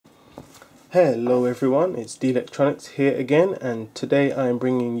Hello everyone, it's D-Electronics here again, and today I am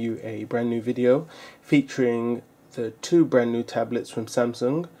bringing you a brand new video featuring the two brand new tablets from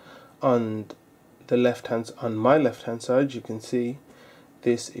Samsung. On my left hand side you can see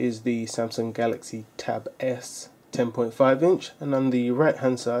this is the Samsung Galaxy Tab S 10.5 inch, and on the right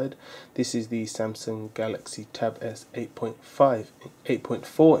hand side this is the Samsung Galaxy Tab S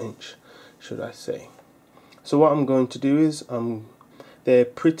 8.4 inch should I say. So what I'm going to do is they're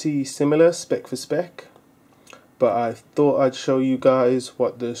pretty similar spec for spec, but I thought I'd show you guys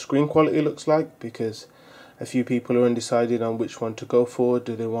what the screen quality looks like, because a few people are undecided on which one to go for.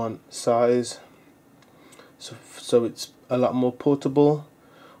 Do they want size so it's a lot more portable,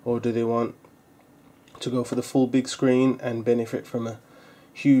 or do they want to go for the full big screen and benefit from a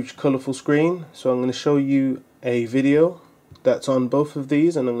huge colourful screen? So I'm going to show you a video that's on both of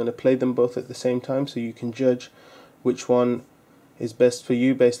these, and I'm going to play them both at the same time so you can judge which one is best for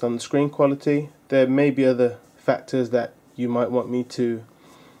you based on the screen quality. There may be other factors that you might want me to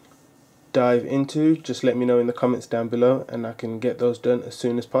dive into. Just let me know in the comments down below and I can get those done as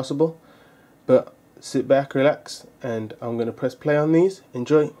soon as possible. But sit back, relax, and I'm going to press play on these.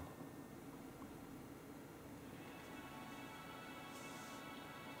 Enjoy.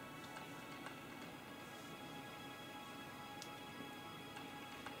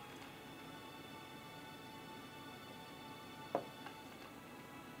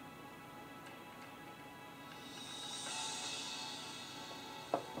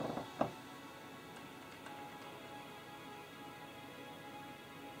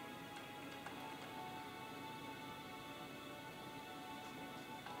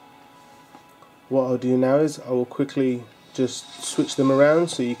 What I'll do now is I will quickly just switch them around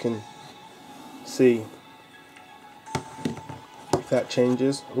so you can see if that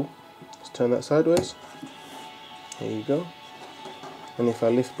changes. Oh, let's turn that sideways. There you go. And if I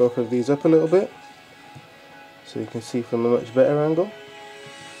lift both of these up a little bit so you can see from a much better angle.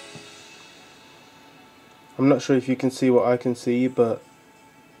 I'm not sure if you can see what I can see, but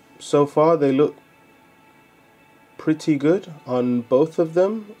so far they look pretty good on both of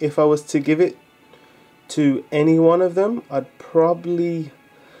them. If I was to give it to any one of them, I'd probably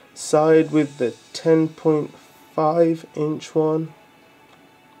side with the 10.5 inch one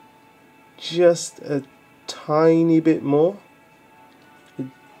just a tiny bit more. It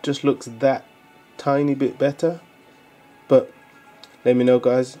just looks that tiny bit better, but let me know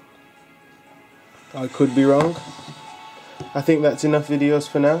guys, I could be wrong. I think that's enough videos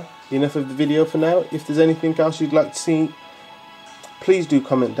for now. Enough of the video for now. If there's anything else you'd like to see, please do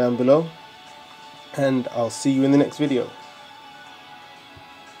comment down below, and I'll see you in the next video.